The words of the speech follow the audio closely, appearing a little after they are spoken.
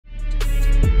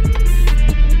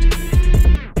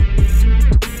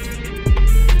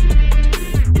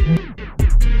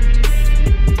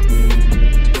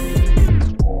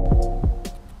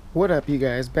What up, you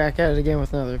guys? Back at it again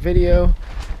with another video.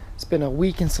 It's been a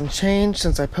week and some change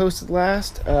since I posted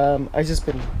last. I've just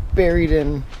been buried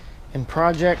in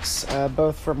projects,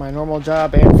 both for my normal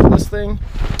job and for this thing.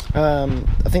 I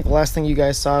think the last thing you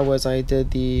guys saw was I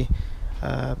did the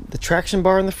traction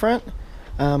bar in the front,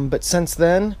 but since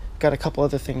then got a couple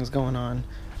other things going on.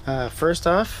 First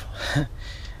off, I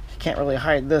can't really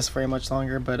hide this very much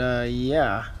longer, but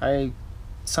yeah, I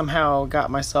somehow got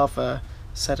myself a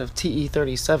set of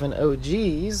TE37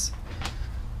 OGs,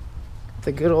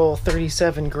 the good old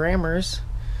 37 grammars,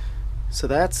 so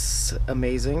that's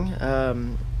amazing.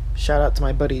 Shout out to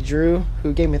my buddy Drew,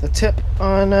 who gave me the tip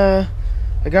on a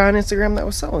guy on Instagram that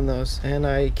was selling those, and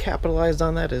I capitalized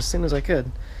on that as soon as I could.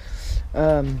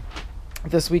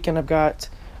 This weekend I've got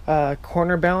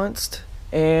Corner Balanced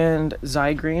and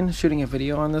Zygreen shooting a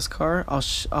video on this car.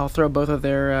 I'll throw both of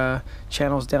their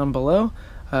channels down below.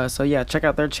 So yeah, check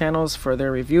out their channels for their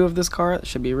review of this car. It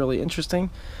should be really interesting.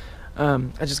 I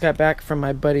just got back from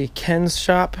my buddy Ken's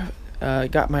shop.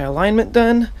 Got my alignment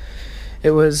done.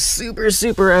 It was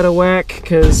super out of whack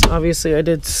because obviously I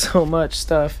did so much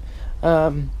stuff.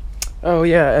 Oh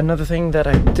yeah, another thing that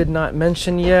I did not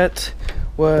mention yet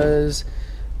was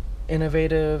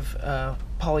innovative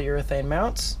polyurethane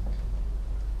mounts.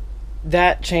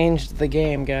 That changed the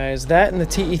game, guys. That and the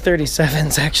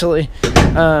TE37s actually.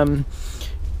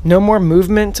 No more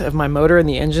movement of my motor in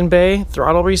the engine bay.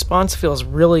 Throttle response feels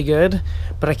really good,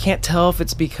 but I can't tell if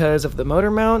it's because of the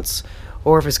motor mounts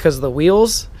or if it's because of the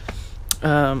wheels.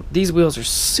 These wheels are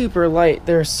super light.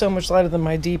 They're so much lighter than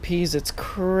my DPs. It's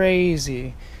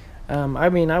crazy. I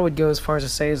mean, I would go as far as to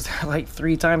say is they're like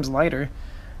 3 times lighter.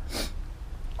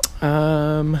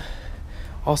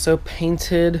 Also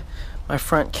painted my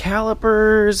front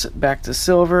calipers back to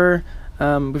silver.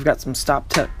 We've got some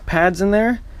StopTech Pads in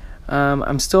there.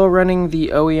 I'm still running the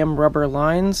OEM rubber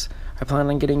lines. I plan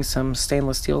on getting some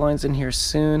stainless steel lines in here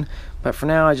soon, but for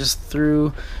now I just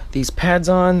threw these pads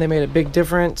on. They made a big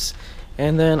difference.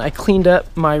 And then I cleaned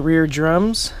up my rear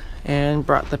drums and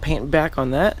brought the paint back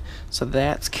on that, so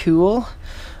that's cool.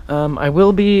 I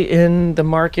will be in the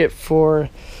market for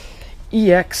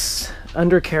EX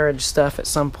undercarriage stuff at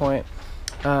some point.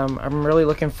 I'm really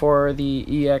looking for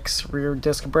the EX rear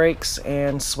disc brakes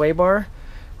and sway bar.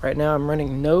 Right now I'm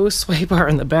running no sway bar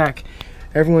in the back.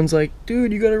 Everyone's like,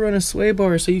 dude, you gotta run a sway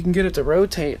bar so you can get it to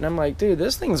rotate. And I'm like, dude,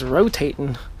 this thing's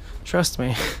rotating. Trust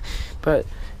me. But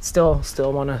still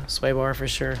want a sway bar for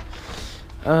sure.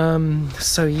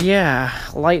 So yeah,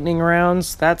 lightning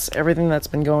rounds. That's everything that's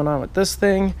been going on with this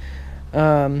thing.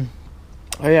 Oh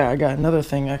yeah, I got another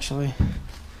thing actually.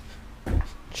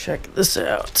 Check this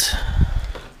out.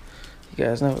 You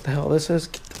guys know what the hell this is?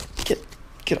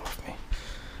 Get off me.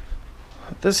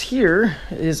 This here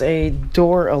is a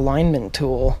door alignment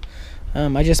tool.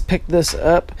 I just picked this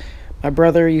up. My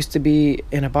brother used to be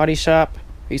in a body shop.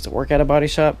 I used to work at a body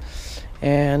shop,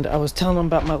 and I was telling him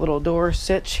about my little door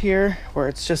sitch here, where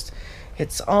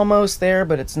it's almost there,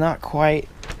 but it's not quite.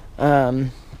 You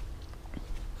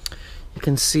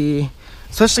can see,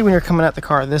 especially when you're coming at the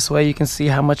car this way, you can see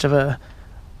how much of a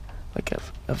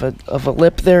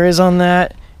lip there is on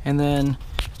that, and then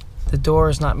the door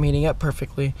is not meeting up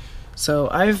perfectly. So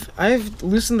I've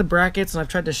loosened the brackets and I've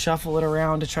tried to shuffle it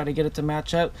around to try to get it to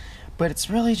match up, but it's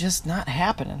really just not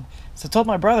happening. So I told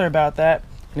my brother about that,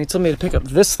 and he told me to pick up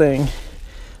this thing.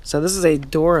 So this is a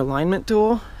door alignment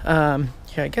tool. Yeah,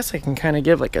 I guess I can kind of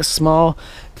give like a small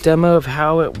demo of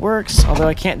how it works, although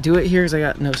I can't do it here because I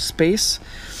got no space.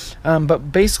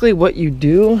 But basically what you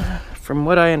do, from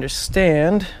what I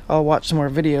understand, I'll watch some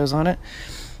more videos on it,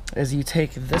 is you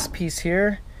take this piece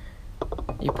here,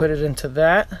 you put it into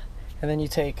that, and then you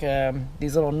take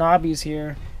these little knobbies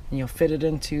here and you'll fit it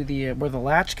into the where the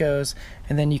latch goes,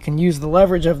 and then you can use the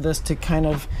leverage of this to kind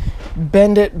of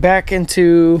bend it back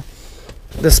into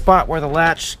the spot where the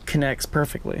latch connects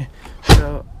perfectly.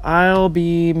 So I'll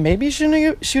be maybe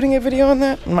shooting a video on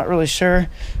that. I'm not really sure.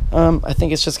 I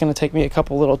think it's just going to take me a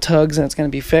couple little tugs and it's going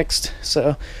to be fixed.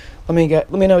 So let me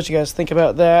know what you guys think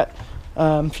about that.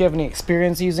 If you have any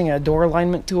experience using a door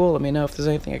alignment tool, let me know if there's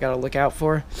anything I got to look out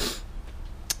for.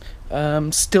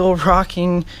 Still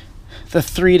rocking the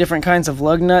 3 different kinds of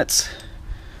lug nuts.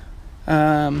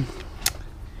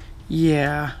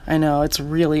 Yeah, I know, it's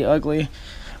really ugly.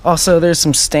 Also, there's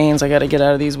some stains I got to get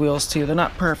out of these wheels too. They're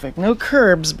not perfect. No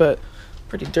curbs, but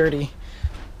pretty dirty.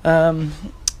 Yeah,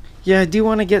 I do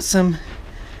want to get some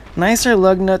nicer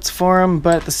lug nuts for them,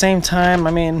 but at the same time,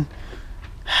 I mean,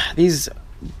 these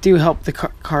do help the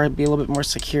car be a little bit more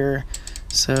secure.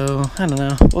 So I don't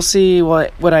know, we'll see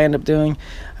what I end up doing.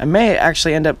 I may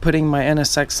actually end up putting my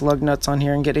NSX lug nuts on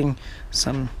here and getting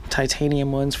some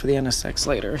titanium ones for the NSX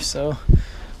later, so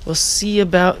we'll see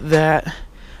about that.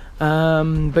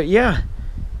 But yeah,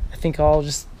 I think I'll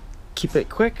just keep it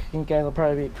quick. You guys will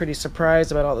probably be pretty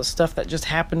surprised about all the stuff that just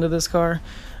happened to this car.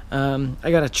 I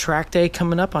got a track day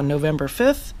coming up on November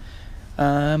 5th.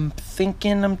 I'm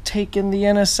thinking I'm taking the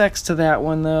NSX to that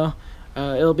one though.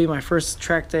 It'll be my first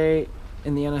track day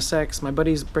in the NSX. My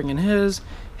buddy's bringing his.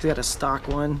 He's got a stock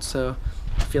one, so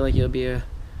I feel like it'll be a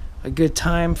good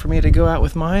time for me to go out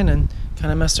with mine and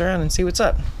kind of mess around and see what's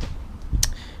up.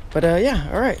 But yeah,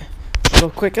 alright. Little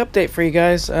quick update for you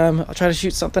guys. I'll try to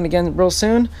shoot something again real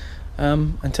soon.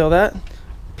 Until that,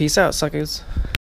 peace out, suckers.